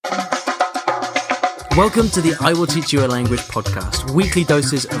Welcome to the I Will Teach You a Language podcast, weekly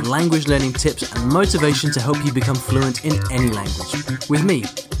doses of language learning tips and motivation to help you become fluent in any language. With me,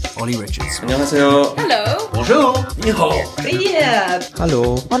 Ollie Richards. 안녕하세요. Hello. Bonjour. 你好. Привет.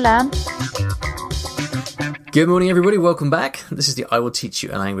 Hello. Hola. Good morning, everybody. Welcome back. This is the I Will Teach You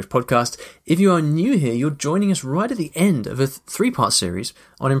a Language podcast. If you are new here, you're joining us right at the end of a three-part series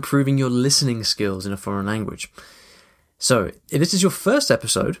on improving your listening skills in a foreign language. So, if this is your first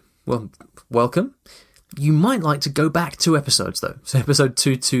episode, well, welcome. You might like to go back 2 episodes, though. So, episode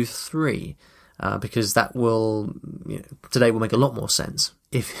 223, because that will, today will make a lot more sense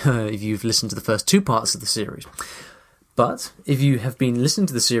if you've listened to the first 2 parts of the series. But if you have been listening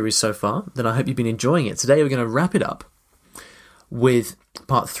to the series so far, then I hope you've been enjoying it. Today we're going to wrap it up with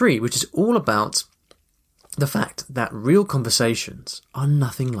part 3, which is all about the fact that real conversations are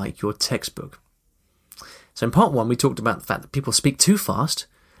nothing like your textbook. So in part 1, we talked about the fact that people speak too fast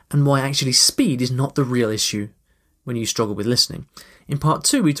and why actually speed is not the real issue when you struggle with listening. In part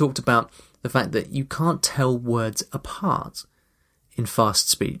 2, we talked about the fact that you can't tell words apart in fast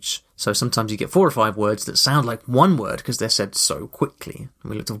speech. So sometimes you get 4 or 5 words that sound like one word because they're said so quickly.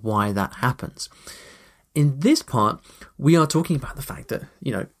 And we looked at why that happens. In this part, we are talking about the fact that,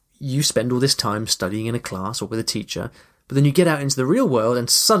 you spend all this time studying in a class or with a teacher, but then you get out into the real world and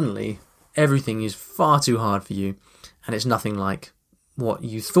suddenly everything is far too hard for you and it's nothing like what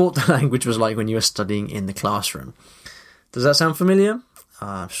you thought the language was like when you were studying in the classroom. Does that sound familiar?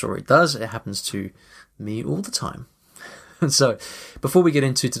 I'm sure it does. It happens to me all the time. And so, before we get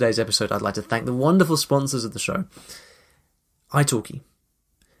into today's episode, I'd like to thank the wonderful sponsors of the show, italki.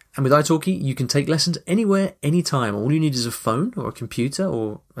 And with italki, you can take lessons anywhere, anytime. All you need is a phone or a computer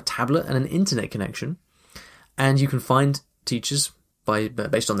or a tablet and an internet connection. And you can find teachers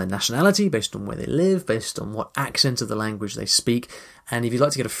based on their nationality, based on where they live, based on what accent of the language they speak. And if you'd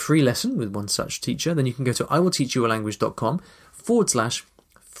like to get a free lesson with one such teacher, then you can go to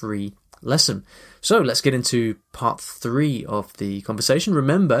iwillteachyoualanguage.com/free lesson. So let's get into part 3 of the conversation.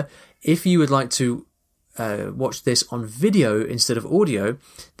 Remember, if you would like to watch this on video instead of audio,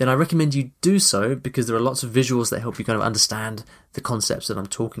 then I recommend you do so because there are lots of visuals that help you kind of understand the concepts that I'm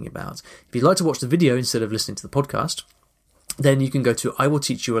talking about. If you'd like to watch the video instead of listening to the podcast, then you can go to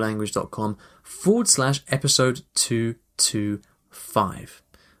iwillteachyoualanguage.com/episode 225.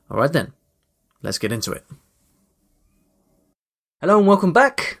 All right then, let's get into it. Hello and welcome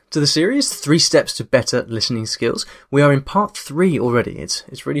back to the series, 3 Steps to Better Listening Skills. We are in part 3 already.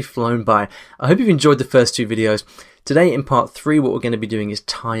 It's really flown by. I hope you've enjoyed the first 2 videos. Today in part 3, what we're going to be doing is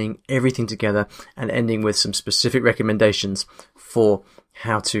tying everything together and ending with some specific recommendations for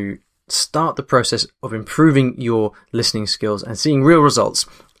how to start the process of improving your listening skills and seeing real results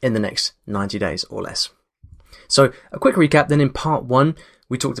in the next 90 days or less. So a quick recap then. In part 1,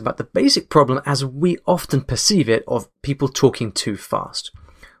 we talked about the basic problem as we often perceive it of people talking too fast.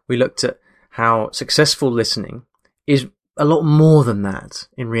 We looked at how successful listening is a lot more than that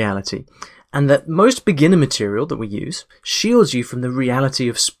in reality, and that most beginner material that we use shields you from the reality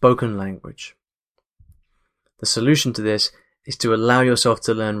of spoken language. The solution to this is to allow yourself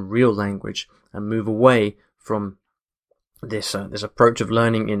to learn real language and move away from this approach of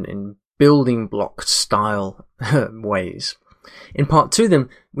learning in building block style ways. In part 2 then,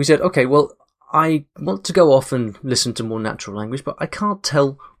 we said, okay, well, I want to go off and listen to more natural language, but I can't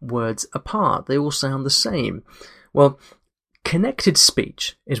tell words apart. They all sound the same. Well, connected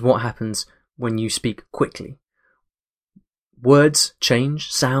speech is what happens when you speak quickly. Words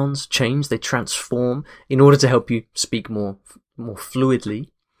change, sounds change, they transform in order to help you speak more fluidly.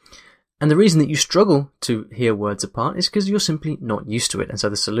 And the reason that you struggle to hear words apart is because you're simply not used to it. And so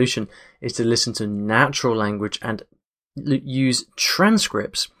the solution is to listen to natural language and use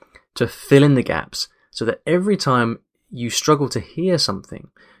transcripts to fill in the gaps so that every time you struggle to hear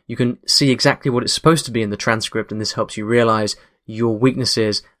something, you can see exactly what it's supposed to be in the transcript, and this helps you realize your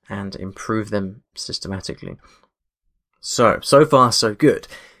weaknesses and improve them systematically. So far so good.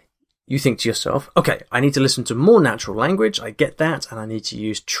 You think to yourself, okay, I need to listen to more natural language, I get that, and I need to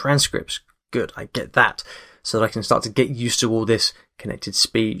use transcripts. Good, I get that. So that I can start to get used to all this connected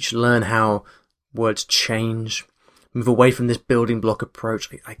speech, learn how words change, move away from this building block approach.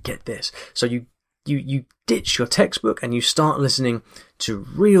 I get this. So you ditch your textbook and you start listening to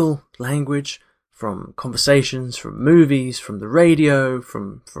real language from conversations, from movies, from the radio,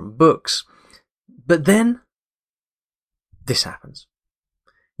 from books. But then this happens.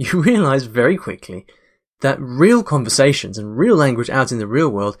 You realize very quickly that real conversations and real language out in the real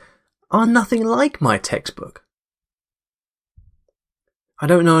world are nothing like my textbook. I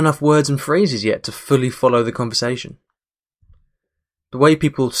don't know enough words and phrases yet to fully follow the conversation. The way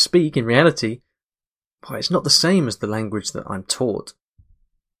people speak in reality well, it's not the same as the language that I'm taught.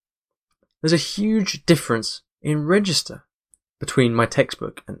 There's a huge difference in register between my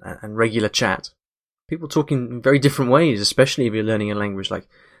textbook and regular chat. People talk in very different ways, especially if you're learning a language like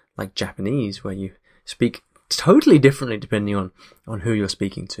Japanese, where you speak totally differently depending on who you're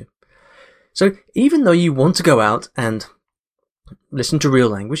speaking to. So even though you want to go out and listen to real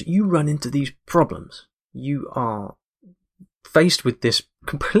language, you run into these problems. You are faced with this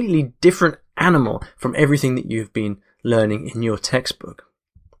completely different animal from everything that you've been learning in your textbook.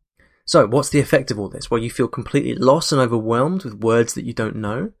 So what's the effect of all this? Well, you feel completely lost and overwhelmed with words that you don't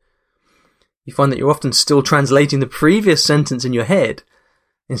know. You find that you're often still translating the previous sentence in your head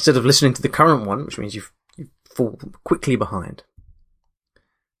instead of listening to the current one, which means you fall quickly behind.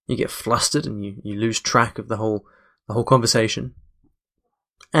 You get flustered and you lose track of the whole conversation.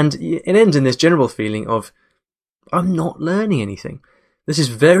 And it ends in this general feeling of, I'm not learning anything. This is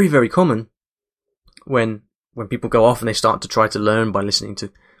very, very common when people go off and they start to try to learn by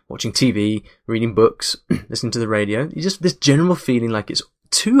watching TV, reading books, listening to the radio. You just this general feeling like it's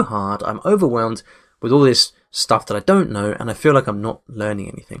too hard. I'm overwhelmed with all this stuff that I don't know, and I feel like I'm not learning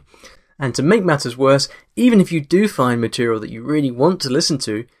anything. And to make matters worse, even if you do find material that you really want to listen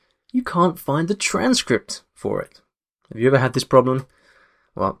to, you can't find the transcript for it. Have you ever had this problem?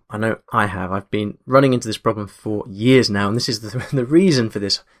 Well, I know I have. I've been running into this problem for years now, and this is the reason for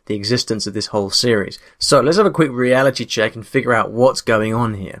the existence of this whole series. So let's have a quick reality check and figure out what's going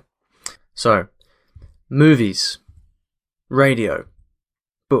on here. So, movies, radio,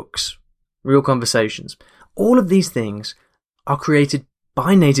 books, real conversations, all of these things are created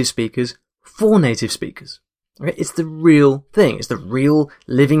by native speakers for native speakers. Okay? It's the real thing. It's the real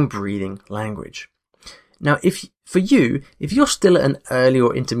living, breathing language. Now, if you're still at an early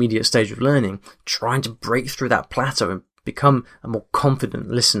or intermediate stage of learning, trying to break through that plateau and become a more confident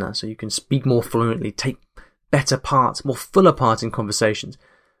listener so you can speak more fluently, take better parts, more fuller parts in conversations,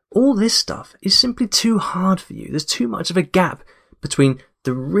 all this stuff is simply too hard for you. There's too much of a gap between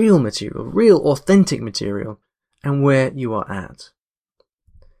the real material, real authentic material, and where you are at.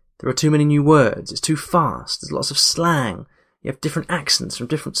 There are too many new words. It's too fast. There's lots of slang. You have different accents from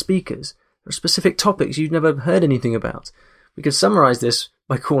different speakers. There are specific topics you've never heard anything about. We could summarize this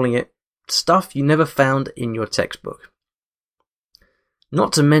by calling it stuff you never found in your textbook.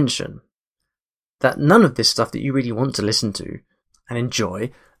 Not to mention that none of this stuff that you really want to listen to and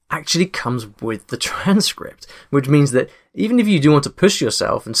enjoy actually comes with the transcript, which means that even if you do want to push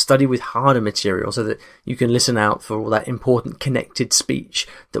yourself and study with harder material so that you can listen out for all that important connected speech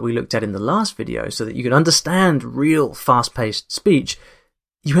that we looked at in the last video so that you can understand real fast-paced speech,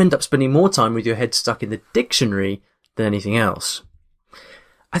 you end up spending more time with your head stuck in the dictionary than anything else.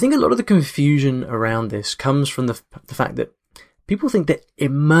 I think a lot of the confusion around this comes from the fact that people think that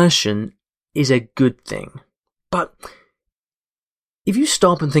immersion is a good thing. But if you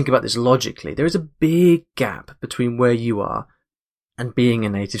stop and think about this logically, there is a big gap between where you are and being a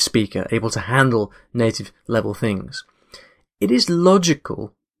native speaker, able to handle native level things. It is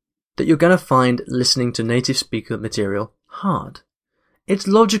logical that you're going to find listening to native speaker material hard. It's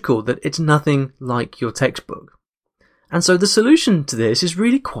logical that it's nothing like your textbook. And so the solution to this is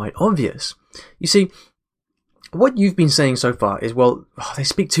really quite obvious. You see, what you've been saying so far is, well, they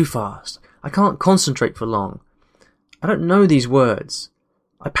speak too fast. I can't concentrate for long. I don't know these words.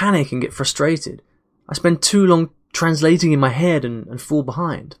 I panic and get frustrated. I spend too long translating in my head and fall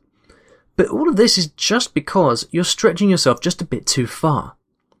behind. But all of this is just because you're stretching yourself just a bit too far.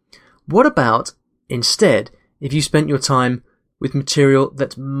 What about, instead, if you spent your time with material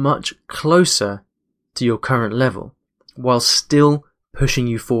that's much closer to your current level, while still pushing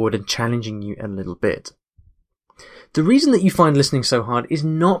you forward and challenging you a little bit? The reason that you find listening so hard is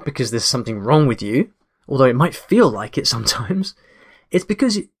not because there's something wrong with you, although it might feel like it sometimes. It's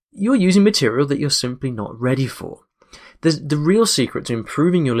because you're using material that you're simply not ready for. The real secret to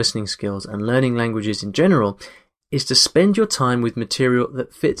improving your listening skills and learning languages in general is to spend your time with material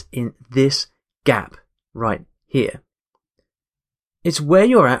that fits in this gap right here. It's where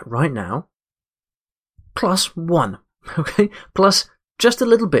you're at right now, plus one, okay? Plus just a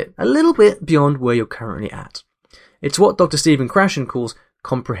little bit beyond where you're currently at. It's what Dr. Stephen Krashen calls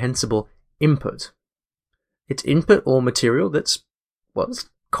comprehensible input. It's input or material that's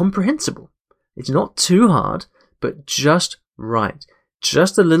comprehensible. It's not too hard, but just right.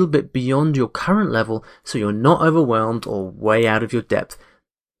 Just a little bit beyond your current level so you're not overwhelmed or way out of your depth.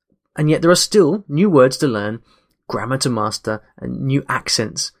 And yet there are still new words to learn, grammar to master, and new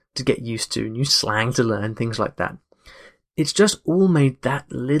accents to get used to, new slang to learn, things like that. It's just all made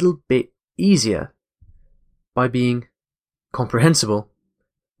that little bit easier by being comprehensible,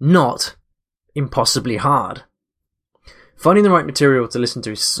 not impossibly hard. Finding the right material to listen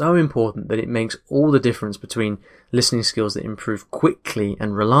to is so important that it makes all the difference between listening skills that improve quickly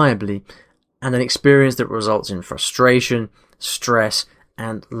and reliably and an experience that results in frustration, stress,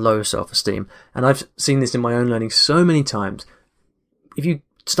 and low self-esteem. And I've seen this in my own learning so many times. If you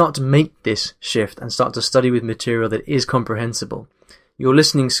start to make this shift and start to study with material that is comprehensible, your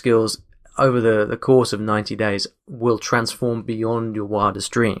listening skills over the course of 90 days will transform beyond your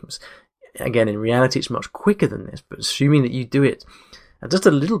wildest dreams. Again, in reality, it's much quicker than this, but assuming that you do it just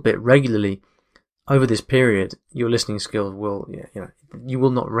a little bit regularly over this period, your listening skills will, you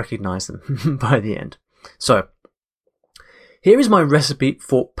will not recognize them by the end. So, here is my recipe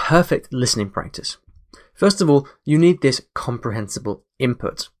for perfect listening practice. First of all, you need this comprehensible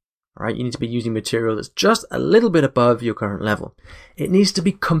input. Right? You need to be using material that's just a little bit above your current level. It needs to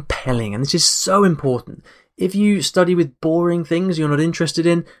be compelling, and this is so important. If you study with boring things you're not interested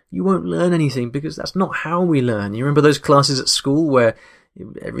in, you won't learn anything, because that's not how we learn. You remember those classes at school where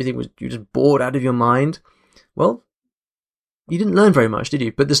everything was, you just bored out of your mind? Well, you didn't learn very much, did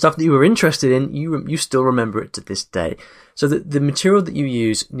you? But the stuff that you were interested in, you still remember it to this day. So the material that you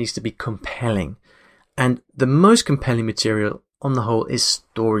use needs to be compelling. And the most compelling material on the whole is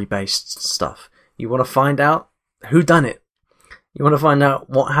story-based stuff. You want to find out who done it. You want to find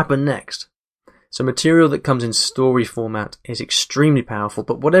out what happened next. So material that comes in story format is extremely powerful,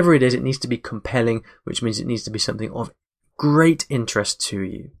 but whatever it is, it needs to be compelling, which means it needs to be something of great interest to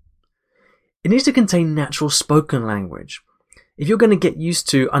you. It needs to contain natural spoken language. If you're going to get used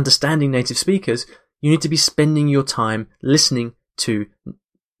to understanding native speakers, you need to be spending your time listening to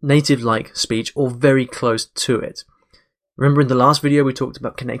native-like speech or very close to it. Remember in the last video we talked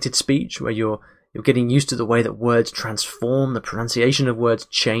about connected speech, where you're getting used to the way that words transform, the pronunciation of words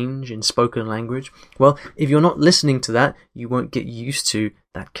change in spoken language. Well, if you're not listening to that, you won't get used to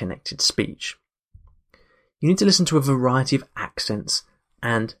that connected speech. You need to listen to a variety of accents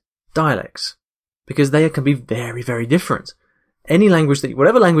and dialects, because they can be very, very different. Any language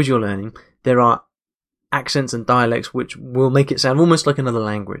whatever language you're learning, there are accents and dialects which will make it sound almost like another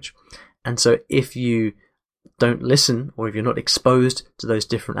language. And so if you don't listen, or if you're not exposed to those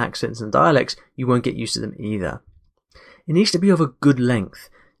different accents and dialects, you won't get used to them either. It needs to be of a good length.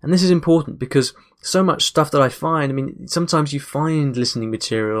 And this is important because so much stuff that I find, sometimes you find listening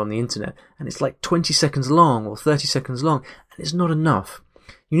material on the internet and it's like 20 seconds long or 30 seconds long, and it's not enough.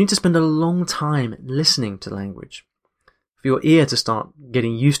 You need to spend a long time listening to language for your ear to start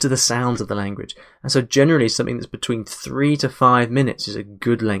getting used to the sounds of the language. And so generally something that's between 3 to 5 minutes is a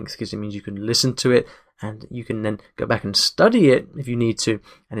good length, because it means you can listen to it and you can then go back and study it if you need to,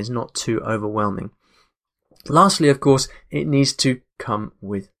 and it's not too overwhelming. Lastly, of course, it needs to come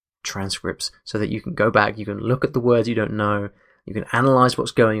with transcripts so that you can go back, you can look at the words you don't know, you can analyze what's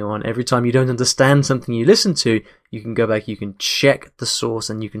going on. Every time you don't understand something you listen to, you can go back, you can check the source,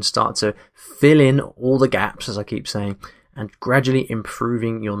 and you can start to fill in all the gaps, as I keep saying, and gradually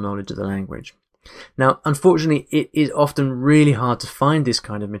improving your knowledge of the language. Now, unfortunately, it is often really hard to find this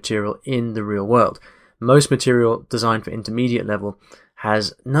kind of material in the real world. Most material designed for intermediate level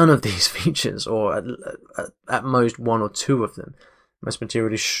has none of these features, or at most 1 or 2 of them. Most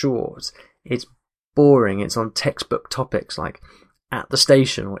material is short, it's boring, it's on textbook topics like at the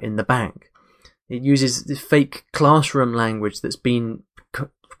station or in the bank. It uses the fake classroom language that's been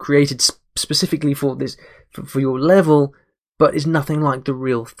created specifically for this, for your level, but is nothing like the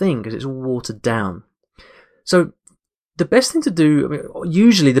real thing because it's all watered down. So the best thing to do,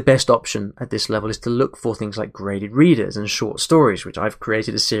 usually the best option at this level, is to look for things like graded readers and short stories, which I've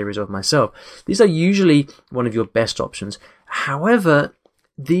created a series of myself. These are usually one of your best options. However,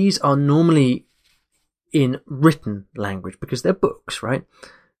 these are normally in written language because they're books, right?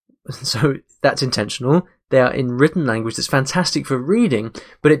 So that's intentional. They are in written language that's fantastic for reading,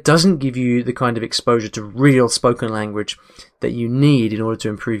 but it doesn't give you the kind of exposure to real spoken language that you need in order to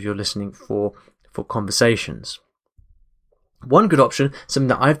improve your listening for conversations. One good option, something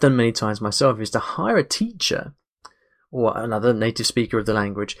that I've done many times myself, is to hire a teacher or another native speaker of the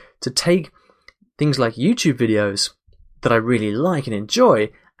language to take things like YouTube videos that I really like and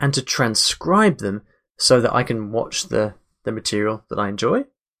enjoy and to transcribe them so that I can watch the material that I enjoy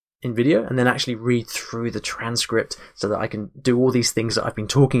in video and then actually read through the transcript so that I can do all these things that I've been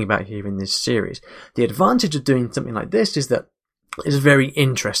talking about here in this series. The advantage of doing something like this is that it's very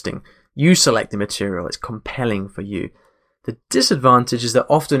interesting. You select the material, it's compelling for you. The disadvantage is that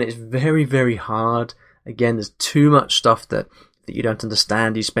often it's very, very hard. Again, there's too much stuff that you don't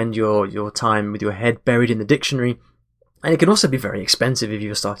understand. You spend your time with your head buried in the dictionary. And it can also be very expensive if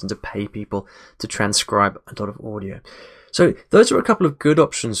you're starting to pay people to transcribe a lot of audio. So those are a couple of good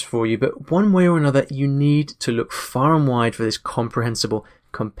options for you, but one way or another, you need to look far and wide for this comprehensible,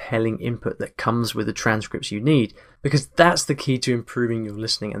 compelling input that comes with the transcripts you need, because that's the key to improving your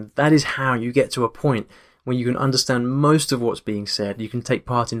listening, and that is how you get to a point where you can understand most of what's being said, you can take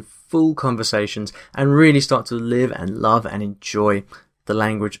part in full conversations, and really start to live and love and enjoy the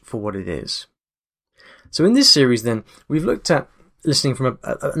language for what it is. So in this series then, we've looked at listening from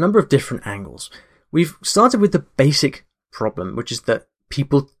a number of different angles. We've started with the basic problem, which is that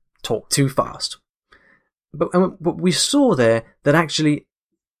people talk too fast. But we saw there that actually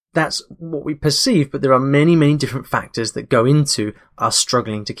that's what we perceive, but there are many, many different factors that go into us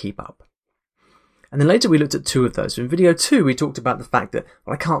struggling to keep up. And then later we looked at two of those. So in video 2, we talked about the fact that,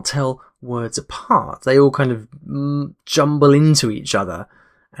 well, I can't tell words apart. They all kind of jumble into each other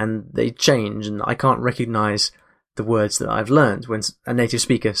and they change, and I can't recognize the words that I've learned when a native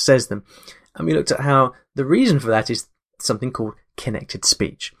speaker says them. And we looked at how the reason for that is something called connected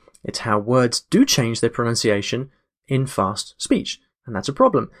speech. It's how words do change their pronunciation in fast speech, and that's a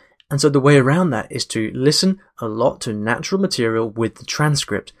problem. And so the way around that is to listen a lot to natural material with the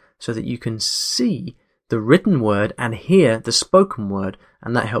transcript so that you can see the written word and hear the spoken word,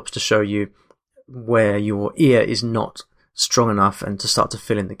 and that helps to show you where your ear is not strong enough and to start to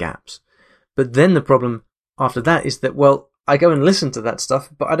fill in the gaps. But then the problem after that is that, well, I go and listen to that stuff,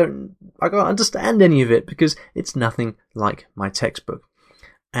 but I can't understand any of it because it's nothing like my textbook.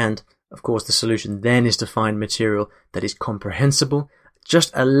 And of course, the solution then is to find material that is comprehensible,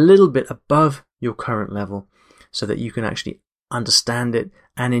 just a little bit above your current level, so that you can actually understand it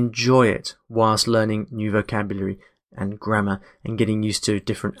and enjoy it whilst learning new vocabulary and grammar and getting used to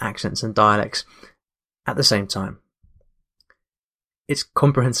different accents and dialects at the same time. It's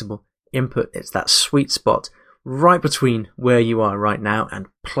comprehensible input. It's that sweet spot right between where you are right now and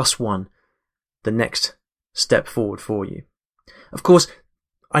 +1, the next step forward for you. Of course,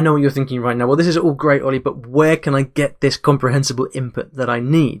 I know what you're thinking right now. Well, this is all great, Ollie, but where can I get this comprehensible input that I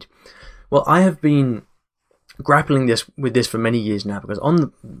need? Well, I have been grappling with this for many years now, because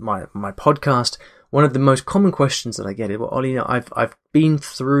on my podcast, one of the most common questions that I get is, well, Ollie, I've been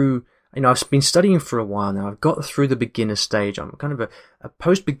through, I've been studying for a while now. I've got through the beginner stage. I'm kind of a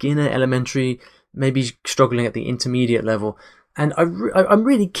post-beginner, elementary, maybe struggling at the intermediate level. And I'm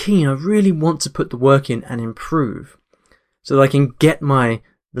really keen. I really want to put the work in and improve so that I can get the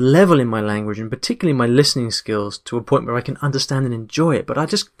level in my language, and particularly my listening skills, to a point where I can understand and enjoy it. But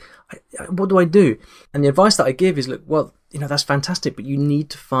what do I do? And the advice that I give is, look, well, that's fantastic, but you need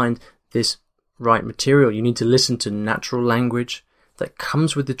to find this right material. You need to listen to natural language that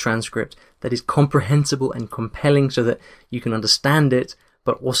comes with the transcript, that is comprehensible and compelling so that you can understand it,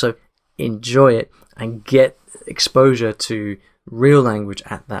 but also enjoy it and get exposure to real language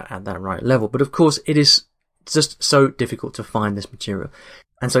at that right level. But of course, it is just so difficult to find this material.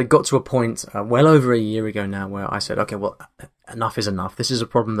 And so it got to a point well over a year ago now where I said, okay, well, enough is enough. This is a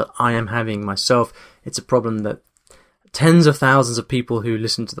problem that I am having myself. It's a problem that tens of thousands of people who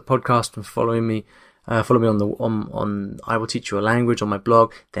listen to the podcast and follow me on I Will Teach You a Language on my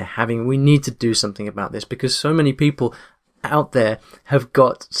blog, they're having. We need to do something about this, because so many people out there have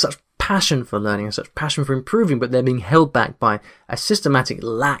got such passion for learning and such passion for improving, but they're being held back by a systematic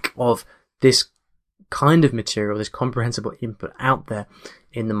lack of this kind of material, this comprehensible input out there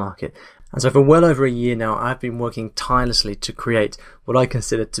in the market. And so for well over a year now, I've been working tirelessly to create what I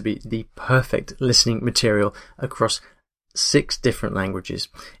consider to be the perfect listening material across 6 different languages.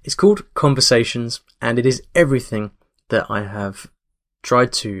 It's called Conversations, and it is everything that I have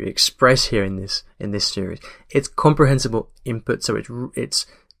tried to express here in this series. It's comprehensible input, so it's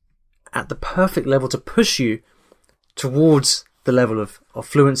at the perfect level to push you towards the level of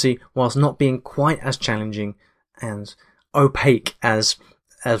fluency, whilst not being quite as challenging and opaque as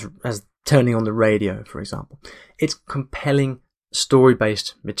turning on the radio, for example. It's compelling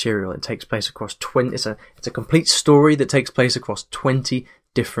story-based material. It takes place across 20. It's a complete story that takes place across 20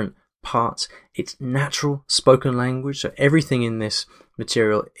 different parts. It's natural spoken language, so everything in this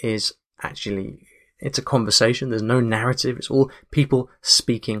material is actually, it's a conversation. There's no narrative. It's all people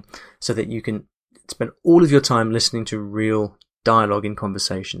speaking, so that you can spend all of your time listening to real dialogue in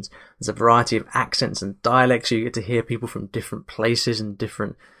conversations. There's a variety of accents and dialects, so you get to hear people from different places and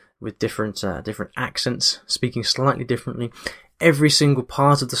different accents speaking slightly differently. Every single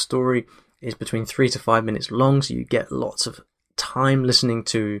part of the story is between 3 to 5 minutes long, so you get lots of time listening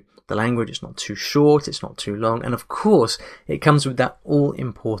to the language. It's not too short, it's not too long, and of course it comes with that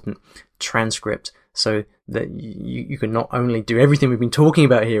all-important transcript, so that you can not only do everything we've been talking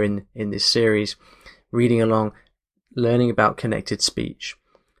about here in this series, reading along, learning about connected speech,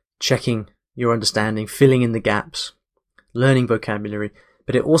 checking your understanding, filling in the gaps, learning vocabulary,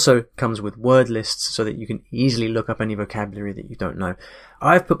 but it also comes with word lists so that you can easily look up any vocabulary that you don't know.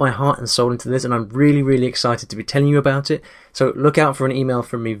 I've put my heart and soul into this, and I'm really, really excited to be telling you about it. So look out for an email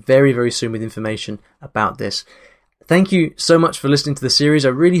from me very, very soon with information about this. Thank you so much for listening to the series. I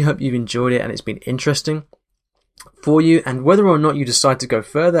really hope you've enjoyed it and it's been interesting for you. And whether or not you decide to go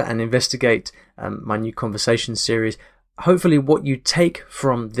further and investigate my new conversation series, hopefully what you take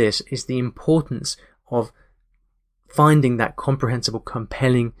from this is the importance of finding that comprehensible,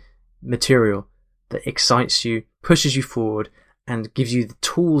 compelling material that excites you, pushes you forward, and gives you the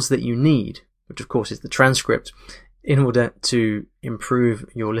tools that you need, which of course is the transcript, in order to improve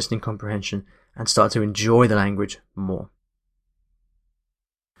your listening comprehension and start to enjoy the language more.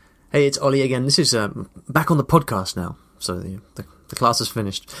 Hey, it's Ollie again. This is back on the podcast now, so the class is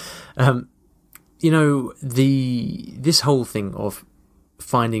finished. This whole thing of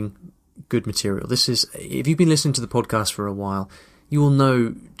finding good material, this is, if you've been listening to the podcast for a while, you will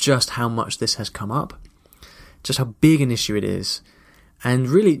know just how much this has come up, just how big an issue it is. And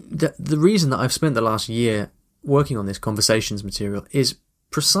really, the reason that I've spent the last year working on this conversations material is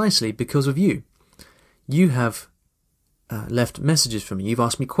precisely because of you. You have left messages for me, you've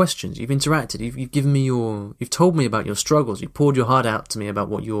asked me questions, you've interacted, you've given me you've told me about your struggles, you've poured your heart out to me about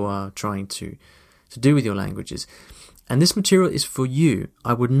what you are trying to do with your languages. And this material is for you.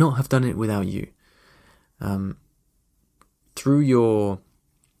 I would not have done it without you. Through your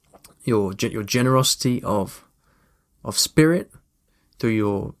generosity of spirit, through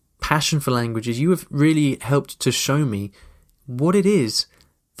your passion for languages, you have really helped to show me what it is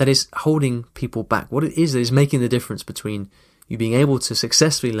that is holding people back, what it is that is making the difference between you being able to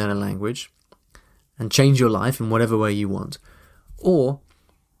successfully learn a language and change your life in whatever way you want, or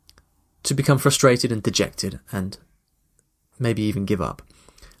to become frustrated and dejected and maybe even give up.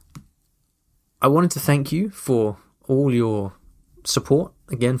 I wanted to thank you for all your support,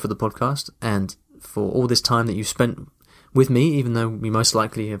 again, for the podcast, and for all this time that you spent with me, even though we most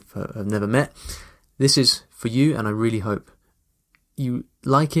likely have never met. This is for you, and I really hope you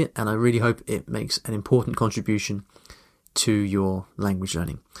like it, and I really hope it makes an important contribution to your language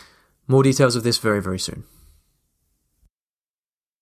learning. More details of this very, very soon.